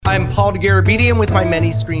I'm Paul Garabedian with my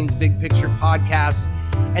Many Screens Big Picture podcast.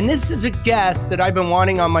 And this is a guest that I've been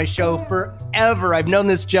wanting on my show forever. I've known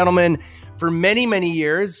this gentleman for many, many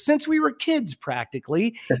years, since we were kids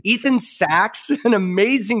practically. Ethan Sachs, an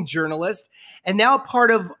amazing journalist, and now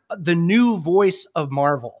part of the new voice of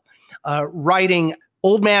Marvel, writing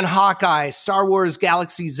Old Man Hawkeye, Star Wars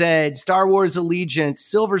Galaxy's Edge, Star Wars Allegiance,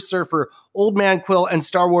 Silver Surfer, Old Man Quill, and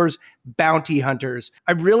Star Wars Bounty Hunters.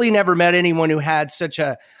 I've really never met anyone who had such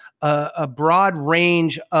a broad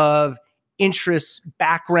range of interests,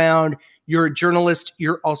 background. You're a journalist.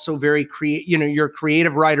 You're also very you're a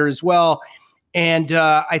creative writer as well. And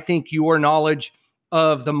I think your knowledge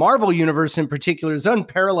of the Marvel universe in particular is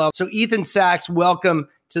unparalleled. So Ethan Sachs, welcome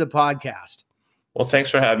to the podcast. Well,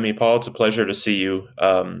 thanks for having me, Paul. It's a pleasure to see you,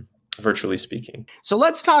 virtually speaking. So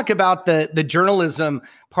let's talk about the journalism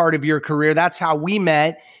part of your career. That's how we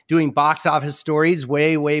met, doing box office stories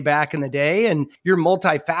way, way back in the day. And you're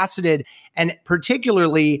multifaceted. And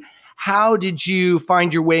particularly, how did you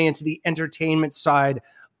find your way into the entertainment side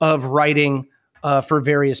of writing for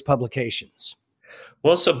various publications?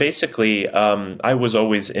 Well, so basically, I was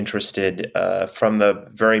always interested from the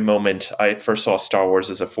very moment I first saw Star Wars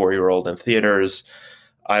as a 4-year-old in theaters.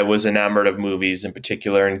 I was enamored of movies, in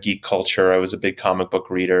particular, and geek culture. I was a big comic book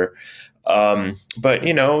reader. But,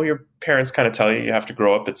 you know, your parents kind of tell you have to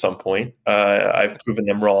grow up at some point. I've proven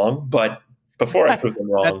them wrong. But before I proved them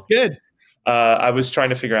wrong, That's good. I was trying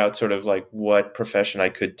to figure out sort of like what profession I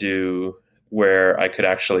could do where I could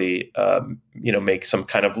actually, make some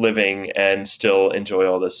kind of living and still enjoy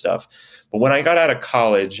all this stuff. But when I got out of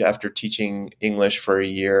college after teaching English for a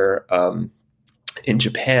year in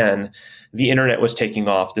Japan, the internet was taking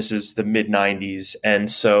off. This is the mid 90s. And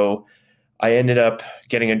so I ended up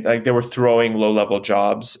getting they were throwing low-level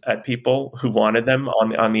jobs at people who wanted them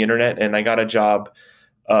on the internet. And I got a job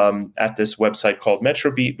at this website called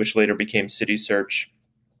MetroBeat, which later became City Search,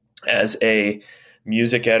 as a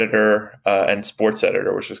music editor and sports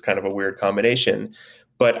editor, which was kind of a weird combination.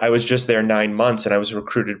 But I was just there 9 months, and I was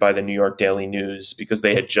recruited by the New York Daily News because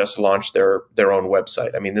they had just launched their own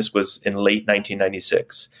website. I mean, this was in late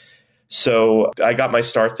 1996. So I got my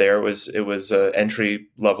start there. It was an entry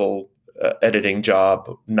level editing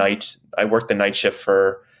job. I worked the night shift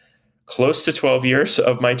for close to 12 years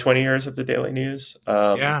of my 20 years at the Daily News.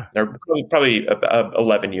 Or probably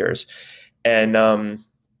 11 years. And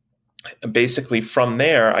basically from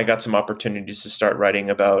there, I got some opportunities to start writing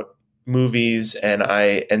about movies. And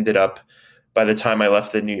I ended up, by the time I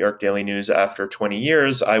left the New York Daily News after 20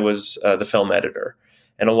 years, I was the film editor.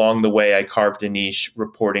 And along the way, I carved a niche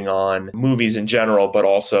reporting on movies in general, but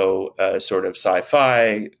also sort of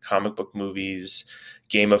sci-fi, comic book movies,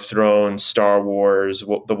 Game of Thrones, Star Wars,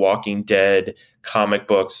 The Walking Dead, comic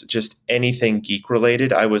books, just anything geek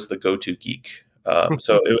related. I was the go-to geek.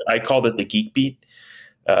 I called it the Geek Beat.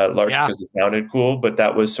 Large because it sounded cool, but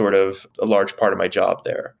that was sort of a large part of my job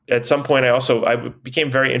there. At some point, I became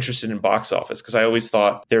very interested in box office because I always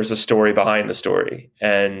thought there's a story behind the story.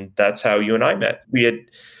 And that's how you and I met. We had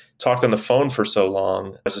talked on the phone for so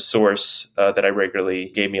long as a source that I regularly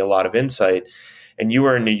gave me a lot of insight. And you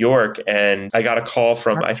were in New York, and I got a call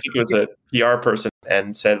from, I think it was a PR person,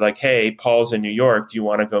 and said like, hey, Paul's in New York. Do you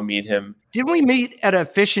want to go meet him? Didn't we meet at a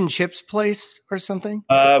fish and chips place or something?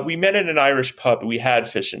 We met at an Irish pub. We had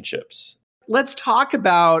fish and chips. Let's talk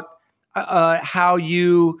about how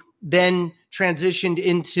you then transitioned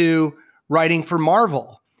into writing for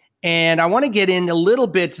Marvel. And I want to get in a little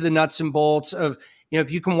bit to the nuts and bolts of,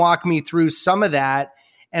 if you can walk me through some of that.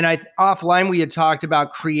 And offline, we had talked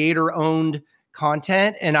about creator-owned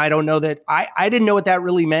content. And I don't know that I didn't know what that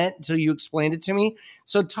really meant until you explained it to me.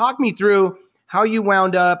 So talk me through how you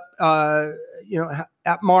wound up,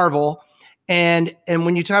 at Marvel. And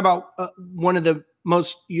when you talk about one of the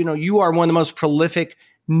most, you are one of the most prolific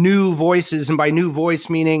new voices. And by new voice,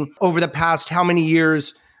 meaning over the past, how many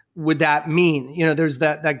years would that mean? There's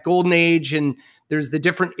that golden age and there's the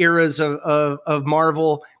different eras of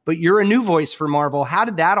Marvel, but you're a new voice for Marvel. How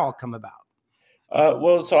did that all come about?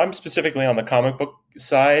 So I'm specifically on the comic book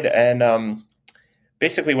side, and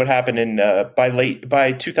basically what happened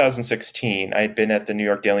by 2016, I had been at the New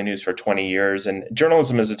York Daily News for 20 years, and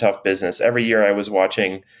journalism is a tough business. Every year I was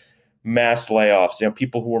watching mass layoffs,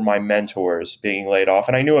 people who were my mentors being laid off,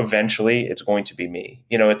 and I knew eventually it's going to be me.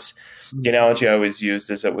 It's the analogy I always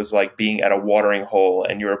used is it was like being at a watering hole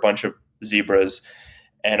and you're a bunch of zebras,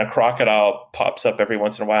 and a crocodile pops up every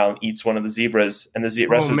once in a while and eats one of the zebras, and the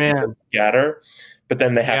rest of the zebras scatter, but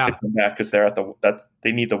then they have to come back because they're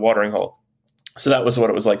they need the watering hole. So that was what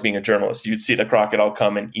it was like being a journalist. You'd see the crocodile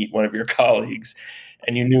come and eat one of your colleagues,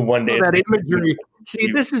 and you knew one day that imagery.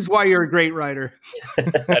 See, this is why you're a great writer.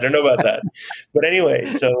 I don't know about that. But anyway,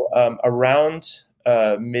 so around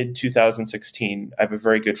mid 2016, I have a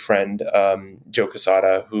very good friend, Joe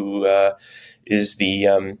Quesada, who at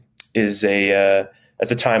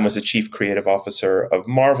the time was a chief creative officer of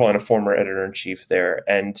Marvel and a former editor-in-chief there.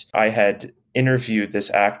 And I had interviewed this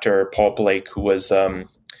actor, Paul Blake, who was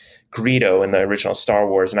Greedo in the original Star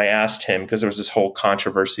Wars. And I asked him, because there was this whole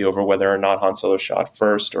controversy over whether or not Han Solo shot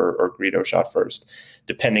first or Greedo shot first,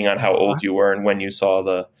 depending on how old you were and when you saw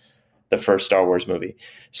the first Star Wars movie.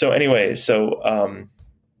 So anyway,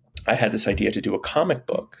 I had this idea to do a comic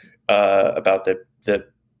book about the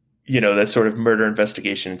sort of murder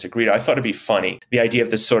investigation into Greedo. I thought it'd be funny. The idea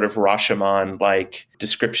of this sort of Rashomon-like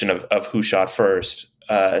description of who shot first.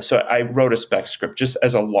 So I wrote a spec script just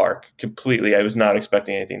as a lark completely. I was not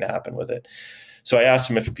expecting anything to happen with it. So I asked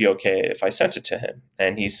him if it'd be okay if I sent it to him.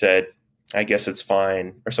 And he said, I guess it's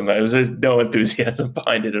fine or something. It was no enthusiasm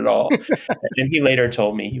behind it at all. And he later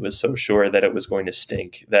told me he was so sure that it was going to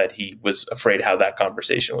stink that he was afraid how that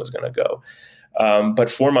conversation was going to go. But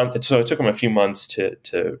 4 months, so it took him a few months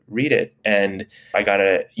to read it. And I got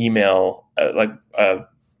an email,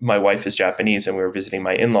 my wife is Japanese and we were visiting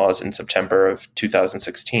my in-laws in September of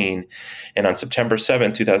 2016. And on September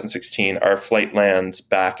 7th, 2016, our flight lands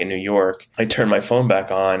back in New York. I turned my phone back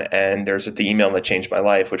on and there's the email that changed my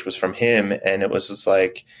life, which was from him. And it was just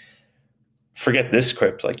like, forget this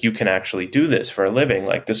script. Like, you can actually do this for a living.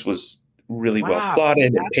 Like, this was really well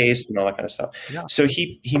plotted and paced and all that kind of stuff. Yeah. So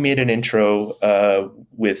he made an intro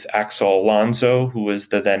with Axel Alonso, who was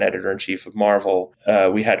the then editor-in-chief of Marvel.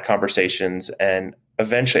 We had conversations and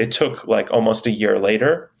eventually it took like almost a year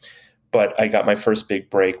later, but I got my first big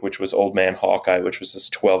break, which was Old Man Hawkeye, which was this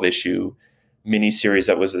 12-issue miniseries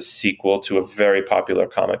that was a sequel to a very popular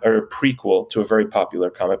comic, or a prequel to a very popular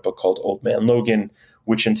comic book called Old Man Logan,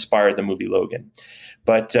 which inspired the movie Logan.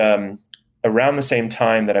 But around the same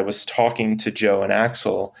time that I was talking to Joe and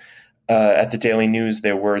Axel at the Daily News,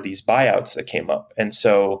 there were these buyouts that came up. And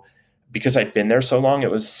so because I'd been there so long,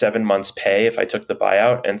 it was 7 months pay if I took the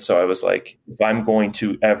buyout. And so I was like, if I'm going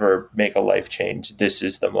to ever make a life change, this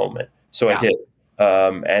is the moment. So I did.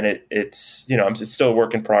 And it's still a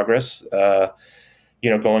work in progress,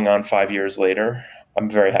 going on 5 years later. I'm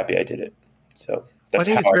very happy I did it. So that's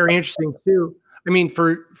I think it's very interesting too. I mean,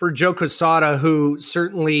 for Joe Quesada, who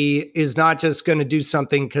certainly is not just going to do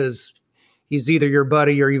something because he's either your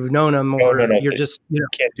buddy or you've known him, or you're just you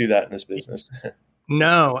can't do that in this business.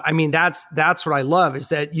 No, I mean, that's what I love, is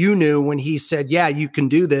that you knew when he said, yeah, you can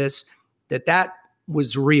do this, that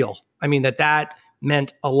was real. I mean, that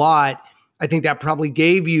meant a lot. I think that probably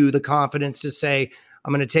gave you the confidence to say,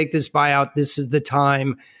 I'm going to take this buyout. This is the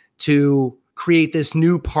time to create this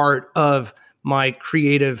new part of my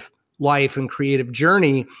creative life and creative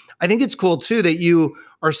journey. I think it's cool too that you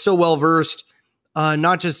are so well versed,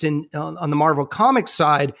 not just on the Marvel Comics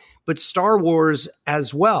side, but Star Wars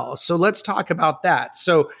as well. So let's talk about that.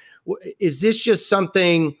 So is this just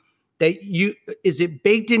something that is it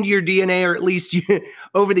baked into your DNA, or at least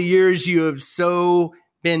over the years you have so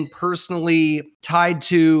been personally tied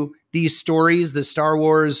to these stories, the Star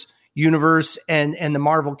Wars universe and the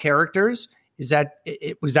Marvel characters? Was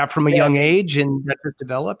that from a young age and that just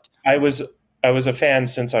developed? I was a fan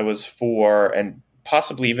since I was 4, and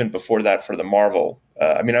possibly even before that for the Marvel.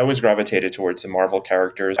 I always gravitated towards the Marvel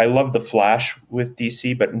characters. I love the Flash with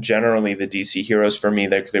DC, but generally the DC heroes for me,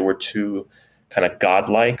 they were too kind of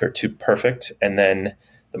godlike or too perfect. And then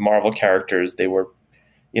the Marvel characters, they were,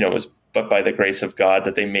 it was but by the grace of God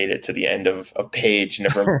that they made it to the end of a page,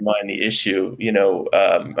 never mind the issue.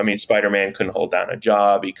 Spider-Man couldn't hold down a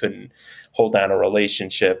job. He couldn't hold down a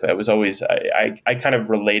relationship. It was always, I kind of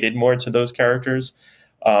related more to those characters.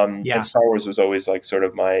 And Star Wars was always like sort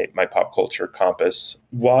of my pop culture compass.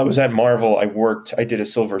 While I was at Marvel, I did a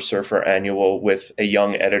Silver Surfer annual with a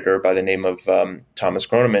young editor by the name of Thomas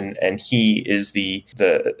Groneman, and he is the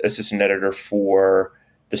assistant editor for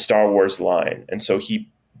the Star Wars line. And so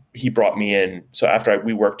he brought me in. So after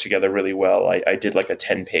we worked together really well, I did like a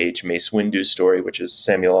 10-page Mace Windu story, which is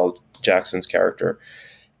Samuel L. Jackson's character.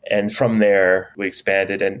 And from there, we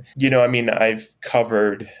expanded. And, I've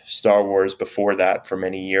covered Star Wars before that for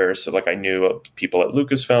many years. So I knew people at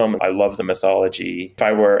Lucasfilm. I love the mythology. If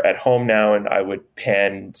I were at home now and I would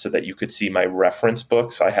pan so that you could see my reference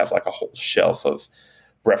books, I have like a whole shelf of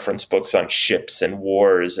reference books on ships and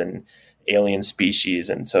wars and alien species.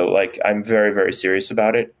 And so I'm very, very serious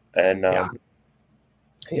about it. And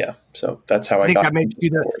so that's how I got that makes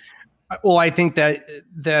you Well, I think that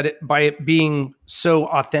by it being so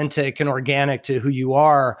authentic and organic to who you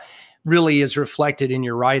are, really is reflected in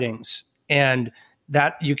your writings, and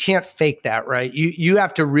that you can't fake that, right? You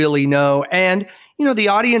have to really know, and the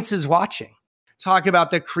audience is watching. Talk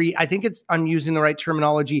about I think I'm using the right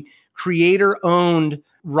terminology, creator-owned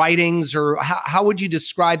writings, or how would you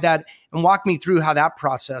describe that? And walk me through how that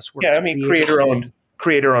process works. Yeah, I mean,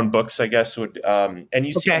 creator-owned books, I guess, would, and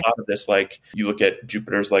you see a lot of this, like you look at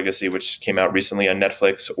Jupiter's Legacy, which came out recently on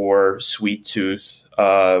Netflix, or Sweet Tooth,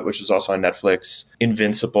 which was also on Netflix,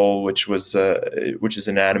 Invincible, which is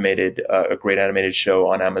an a great animated show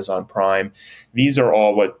on Amazon Prime. These are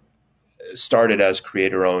all what started as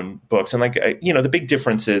creator-owned books. And the big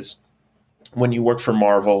difference is when you work for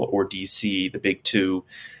Marvel or DC, the big two,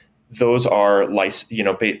 those are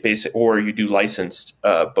basic, or you do licensed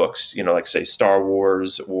books, like say Star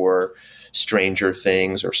Wars or Stranger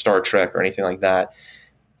Things or Star Trek or anything like that.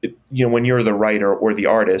 When you're the writer or the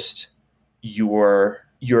artist, you're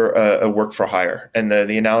a work for hire. And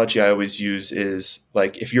the analogy I always use is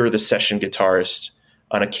like, if you're the session guitarist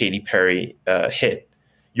on a Katy Perry hit,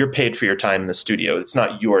 you're paid for your time in the studio. It's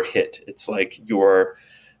not your hit. It's like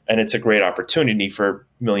and it's a great opportunity for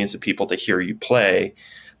millions of people to hear you play,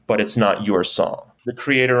 but it's not your song. The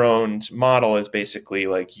creator-owned model is basically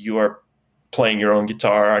like you are playing your own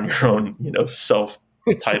guitar on your own,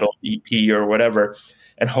 self-titled EP or whatever,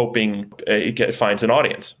 and hoping it finds an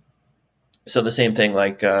audience. So the same thing,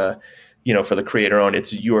 like, for the creator-owned,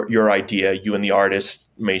 it's your idea. You and the artist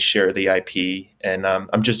may share the IP. And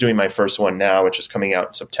I'm just doing my first one now, which is coming out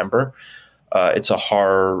in September. It's a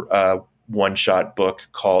horror one-shot book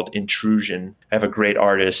called Intrusion. I have a great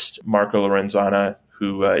artist, Marco Lorenzana,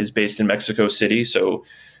 who is based in Mexico City. So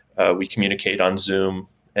we communicate on Zoom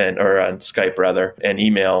or on Skype rather, and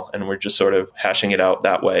email, and we're just sort of hashing it out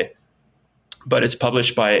that way. But it's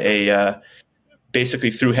published by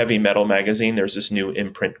basically through Heavy Metal Magazine. There's this new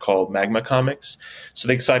imprint called Magma Comics. So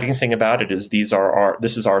the exciting thing about it is this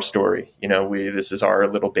is our story. This is our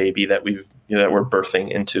little baby that that we're birthing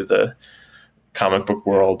into the comic book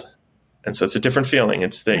world. And so it's a different feeling.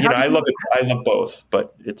 It's I love it. I love both,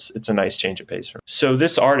 but it's a nice change of pace for me. So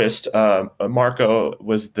this artist, Marco,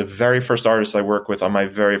 was the very first artist I worked with on my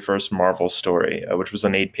very first Marvel story, which was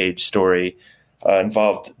an 8-page story,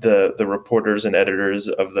 involved the reporters and editors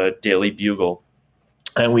of the Daily Bugle.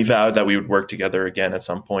 And we vowed that we would work together again at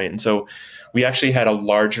some point. And so we actually had a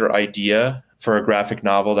larger idea for a graphic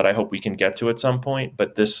novel that I hope we can get to at some point.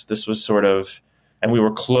 But this was sort of, and we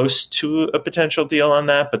were close to a potential deal on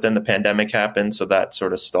that, but then the pandemic happened, so that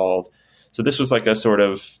sort of stalled. So this was like a sort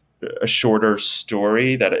of a shorter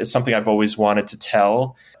story that is something I've always wanted to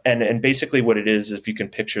tell. And basically what it is, if you can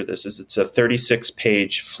picture this, is it's a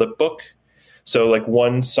 36-page flip book. So like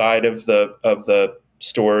one side of the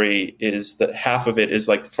story is that half of it is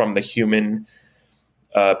like from the human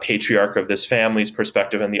patriarch of this family's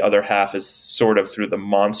perspective, and the other half is sort of through the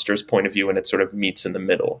monster's point of view, and it sort of meets in the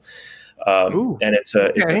middle. And it's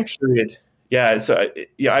a period. Yeah.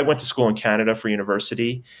 I went to school in Canada for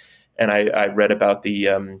university, and I read about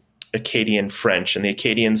the Acadian French, and the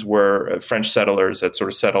Acadians were French settlers that sort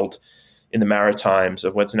of settled in the Maritimes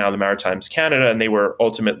of what's now the Maritimes Canada, and they were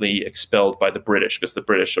ultimately expelled by the British because the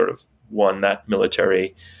British sort of won that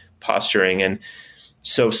military posturing. And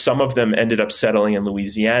so some of them ended up settling in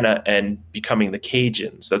Louisiana and becoming the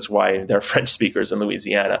Cajuns. That's why they're French speakers in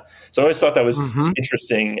Louisiana. So I always thought that was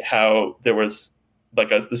interesting how there was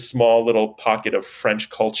like this small little pocket of French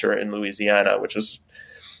culture in Louisiana,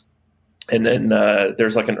 and then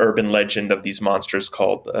there's like an urban legend of these monsters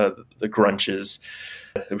called the Grunches,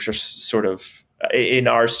 which are sort of, in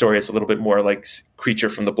our story, it's a little bit more like Creature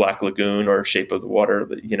from the Black Lagoon or Shape of the Water,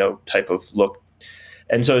 type of look.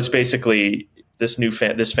 And so it's basically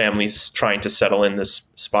this family's trying to settle in this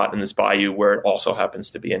spot in this bayou where it also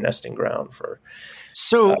happens to be a nesting ground for.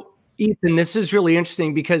 So, Ethan, this is really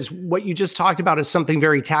interesting because what you just talked about is something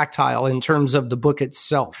very tactile in terms of the book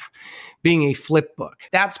itself being a flip book.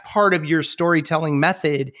 That's part of your storytelling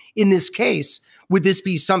method. In this case, would this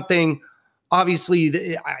be something,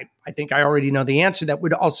 obviously, I think I already know the answer, that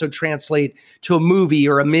would also translate to a movie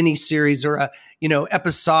or a mini series or a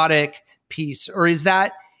episodic piece? Or is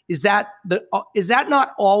that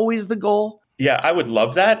not always the goal? Yeah, I would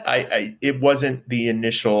love that. It wasn't the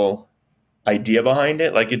initial idea behind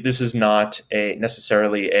it. Like this is not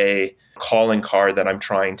necessarily a calling card that I'm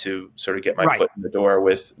trying to sort of get my foot in the door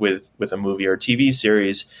with a movie or TV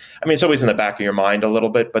series. I mean, it's always in the back of your mind a little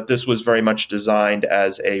bit, but this was very much designed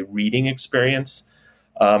as a reading experience.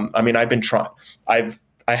 I mean, I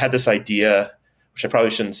had this idea which I probably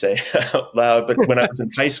shouldn't say out loud, but when I was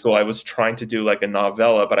in high school, I was trying to do like a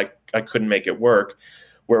novella, but I couldn't make it work,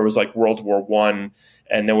 where it was like World War I,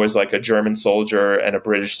 and there was like a German soldier and a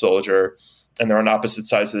British soldier, and they're on opposite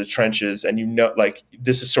sides of the trenches. And, you know, like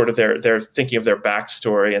this is sort of they're thinking of their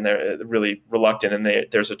backstory, and they're really reluctant, and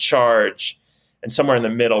there's a charge, and somewhere in the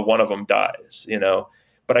middle, one of them dies, you know,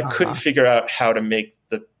 but I couldn't figure out how to make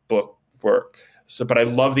the book work. So, but I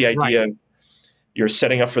love the idea you're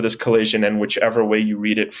setting up for this collision, and whichever way you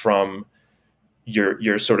read it from,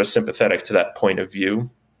 you're sort of sympathetic to that point of view,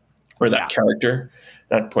 or that character,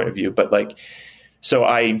 not point of view, but like, so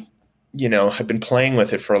I, you know, have been playing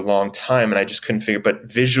with it for a long time, and I just couldn't figure, but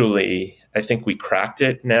visually, I think we cracked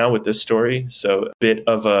it now with this story. So a bit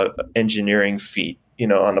of a engineering feat, you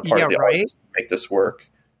know, on the part of the artist to make this work.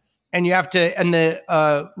 And you have to, and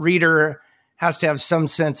the reader has to have some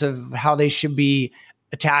sense of how they should be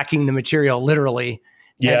attacking the material literally,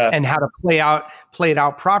 and how to play it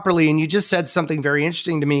out properly. And you just said something very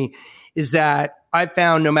interesting to me, is that I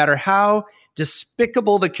found no matter how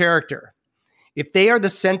despicable the character, if they are the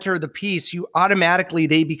center of the piece,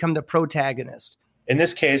 they become the protagonist. In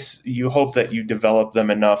this case, you hope that you develop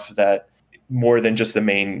them enough that more than just the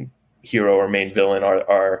main hero or main villain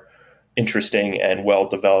are interesting and well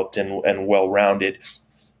developed and well rounded.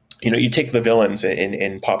 You know, you take the villains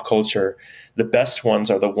in pop culture, the best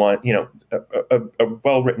ones are the one, you know, a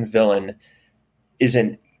well-written villain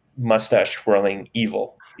isn't mustache twirling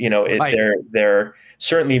evil. You know, they're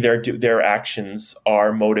certainly their actions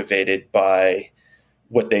are motivated by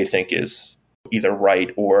what they think is either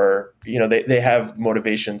right, or, you know, they have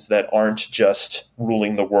motivations that aren't just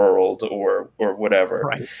ruling the world or whatever.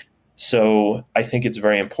 Right. So I think it's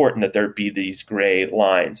very important that there be these gray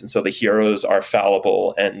lines. And so the heroes are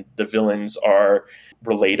fallible and the villains are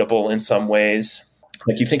relatable in some ways.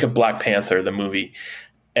 Like you think of Black Panther, the movie,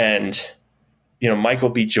 and, you know, Michael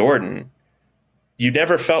B. Jordan, you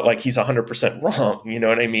never felt like he's 100% wrong. You know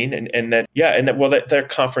what I mean? And their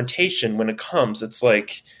confrontation, when it comes, it's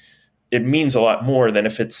like, it means a lot more than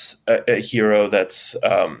if it's a hero that's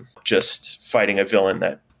just fighting a villain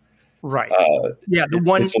that, right. The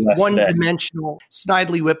one-dimensional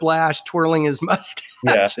Snidely Whiplash twirling his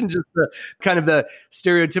mustache and just the kind of the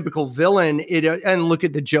stereotypical villain. And look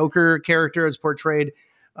at the Joker character as portrayed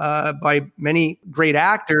by many great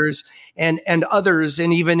actors and others.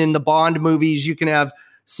 And even in the Bond movies, you can have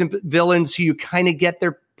villains who you kind of get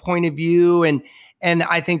their point of view. And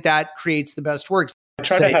I think that creates the best works. I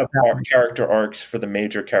try to have character arcs for the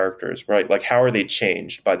major characters, right? Like, how are they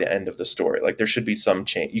changed by the end of the story? Like, there should be some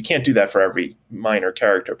change. You can't do that for every minor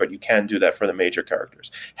character, but you can do that for the major characters.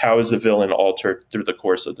 How is the villain altered through the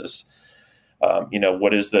course of this? You know,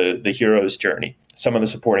 what is the hero's journey? Some of the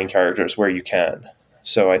supporting characters where you can.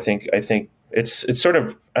 So I think it's sort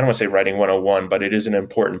of, I don't want to say writing 101, but it is an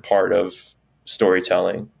important part of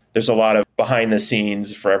storytelling. There's a lot of behind the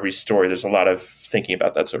scenes for every story. There's a lot of thinking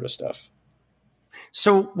about that sort of stuff.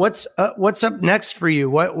 So what's up next for you?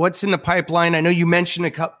 What's in the pipeline? I know you mentioned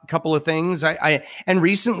a couple of things. And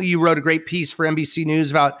recently you wrote a great piece for NBC News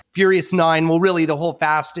about Furious 9. Well, really the whole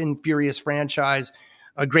Fast and Furious franchise.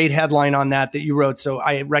 A great headline on that you wrote. So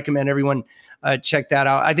I recommend everyone check that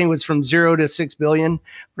out. I think it was from 0 to 6 billion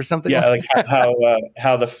or something. Yeah, like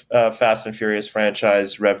how the Fast and Furious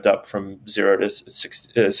franchise revved up from 0 to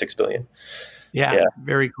 6 billion. Yeah,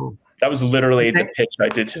 very cool. That was literally the pitch I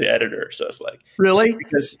did to the editor. So it's like, really?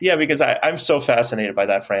 Because I'm so fascinated by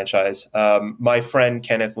that franchise. My friend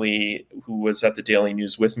Kenneth Lee, who was at the Daily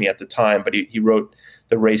News with me at the time, but he wrote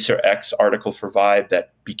the Racer X article for Vibe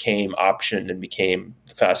that became optioned and became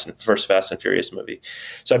the first Fast and Furious movie.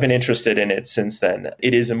 So I've been interested in it since then.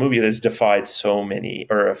 It is a movie that's defied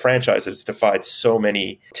a franchise that's defied so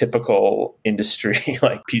many typical industry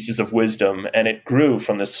like pieces of wisdom. And it grew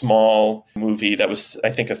from the small movie that was, I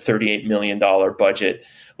think, a $38 million budget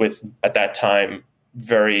with, at that time,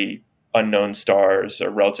 very unknown stars or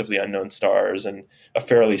relatively unknown stars and a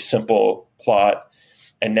fairly simple plot.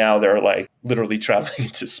 And now they're like literally traveling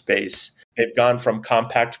into space. They've gone from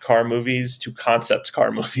compact car movies to concept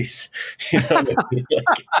car movies. You know,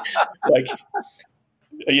 like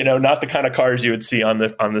you know, not the kind of cars you would see on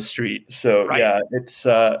the street. So right. Yeah, it's.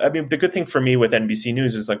 I mean, the good thing for me with NBC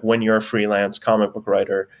News is like when you're a freelance comic book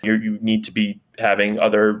writer, you need to be having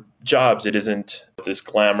other jobs. It isn't this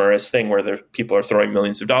glamorous thing where people are throwing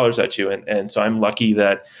millions of dollars at you. And so I'm lucky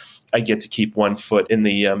that I get to keep one foot in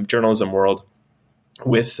the journalism world.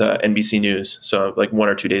 with NBC News. So like 1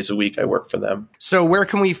 or 2 days a week, I work for them. So where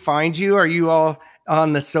can we find you? Are you all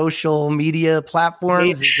on the social media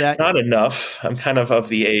platforms? Is that not enough? I'm kind of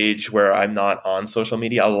the age where I'm not on social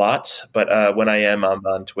media a lot, but when I am, I'm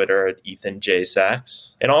on Twitter at Ethan J.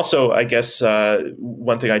 Sachs. And also, I guess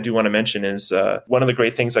one thing I do want to mention is one of the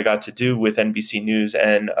great things I got to do with NBC News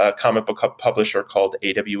and a comic book publisher called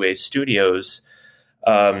AWA Studios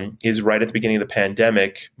is right at the beginning of the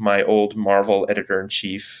pandemic. My old Marvel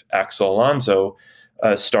editor-in-chief, Axel Alonso,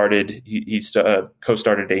 co-started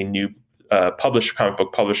a new comic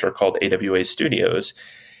book publisher called AWA Studios.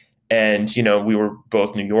 And, we were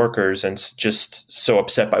both New Yorkers and just so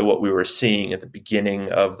upset by what we were seeing at the beginning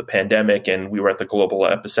of the pandemic. And we were at the global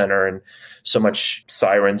epicenter and so much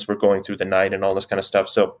sirens were going through the night and all this kind of stuff.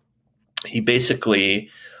 So he basically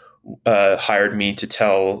hired me to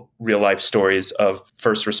tell real life stories of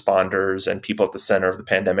first responders and people at the center of the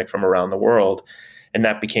pandemic from around the world. And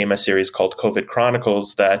that became a series called COVID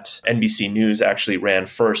Chronicles that NBC News actually ran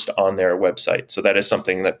first on their website. So that is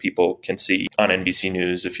something that people can see on NBC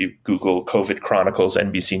News. If you Google COVID Chronicles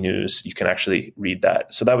NBC News, you can actually read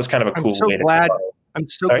that. So that was kind of a cool way to go. I'm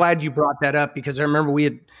so glad you brought that up because I remember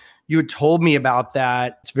you had told me about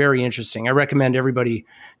that. It's very interesting. I recommend everybody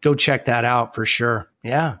go check that out for sure.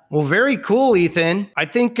 Yeah. Well, very cool, Ethan. I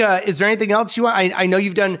think, is there anything else you want? I know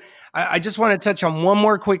you've done, I just want to touch on one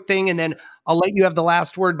more quick thing and then I'll let you have the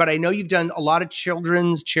last word, but I know you've done a lot of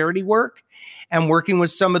children's charity work and working with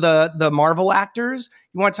some of the Marvel actors.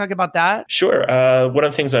 You want to talk about that? Sure. One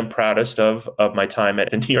of the things I'm proudest of my time at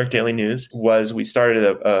the New York Daily News was we started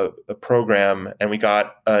a program and we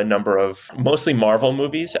got a number of mostly Marvel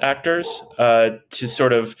movies actors to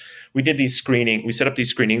sort of, we set up these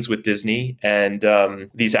screenings with Disney and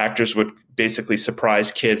these actors would basically surprise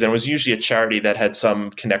kids. And it was usually a charity that had some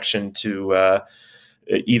connection to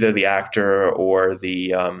either the actor or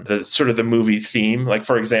the sort of the movie theme. Like,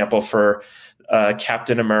 for example, for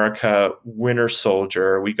Captain America Winter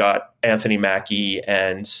Soldier, we got Anthony Mackie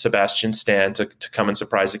and Sebastian Stan to come and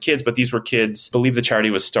surprise the kids. But these were kids, I believe the charity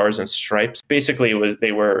was Stars and Stripes. Basically, it was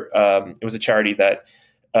a charity that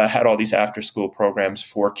had all these after school programs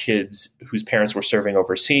for kids whose parents were serving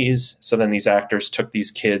overseas. So then these actors took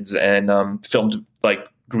these kids and filmed like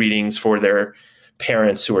greetings for their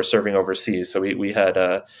parents who are serving overseas. So we had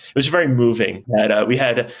it was very moving. We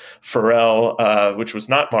had Pharrell, which was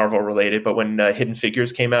not Marvel related, but when Hidden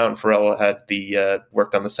Figures came out and Pharrell had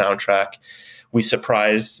worked on the soundtrack, we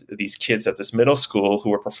surprised these kids at this middle school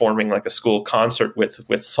who were performing like a school concert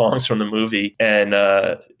with songs from the movie. And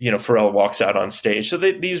Pharrell walks out on stage. So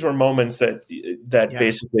these were moments that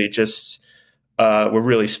basically just were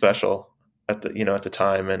really special at the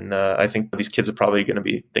time. And I think these kids are probably going to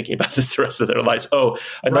be thinking about this the rest of their lives. Oh,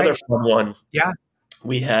 another fun one. Yeah.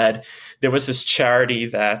 There was this charity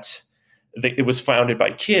that it was founded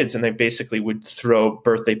by kids and they basically would throw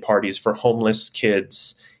birthday parties for homeless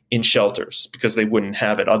kids in shelters because they wouldn't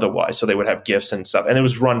have it otherwise. So they would have gifts and stuff. And it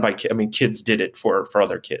was run by kids. I mean, kids did it for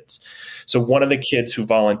other kids. So one of the kids who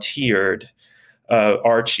volunteered,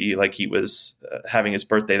 Archie, like he was having his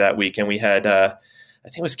birthday that week. And we had, I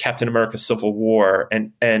think it was Captain America Civil War.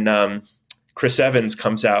 And Chris Evans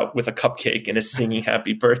comes out with a cupcake and is singing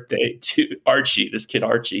happy birthday to Archie, this kid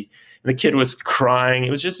Archie. And the kid was crying.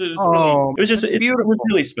 It was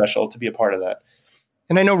really special to be a part of that.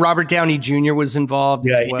 And I know Robert Downey Jr. was involved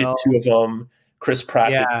as well. Yeah, he did 2 of them. Chris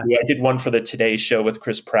Pratt. Yeah. I did one for the Today Show with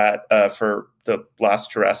Chris Pratt for the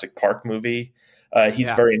last Jurassic Park movie.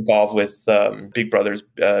 He's very involved with Big Brothers,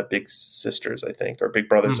 Big Sisters, I think, or Big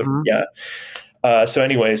Brothers. Mm-hmm. So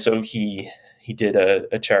anyway, so he did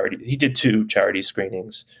a charity. He did 2 charity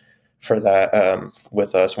screenings for that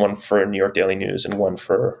with us, one for New York Daily News and one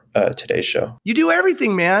for Today's Show. You do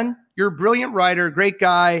everything, man. You're a brilliant writer, great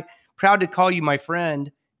guy. Proud to call you my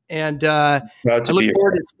friend. And I look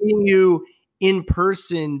forward to seeing you in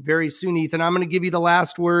person very soon, Ethan. I'm going to give you the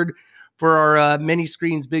last word for our Many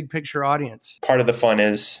Screens Big Picture audience. Part of the fun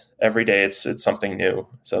is every day it's something new.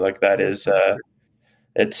 So like that is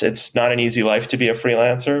it's not an easy life to be a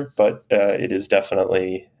freelancer, but it is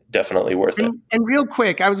definitely worth it. And real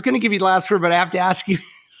quick, I was going to give you the last word, but I have to ask you.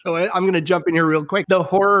 So I'm going to jump in here real quick. The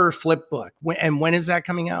horror flip book. When is that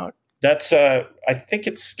coming out? That's I think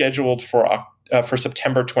it's scheduled for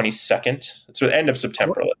September 22nd. It's the end of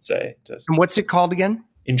September, let's say. And what's it called again?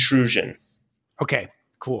 Intrusion. Okay,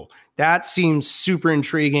 cool. That seems super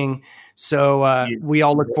intriguing. So we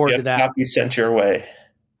all look forward to that. Copy sent your way.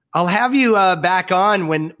 I'll have you back on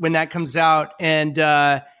when that comes out. And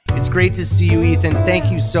it's great to see you, Ethan.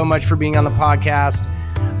 Thank you so much for being on the podcast.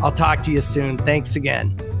 I'll talk to you soon. Thanks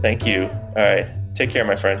again. Thank you. All right. Take care,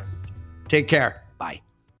 my friend. Take care. Bye.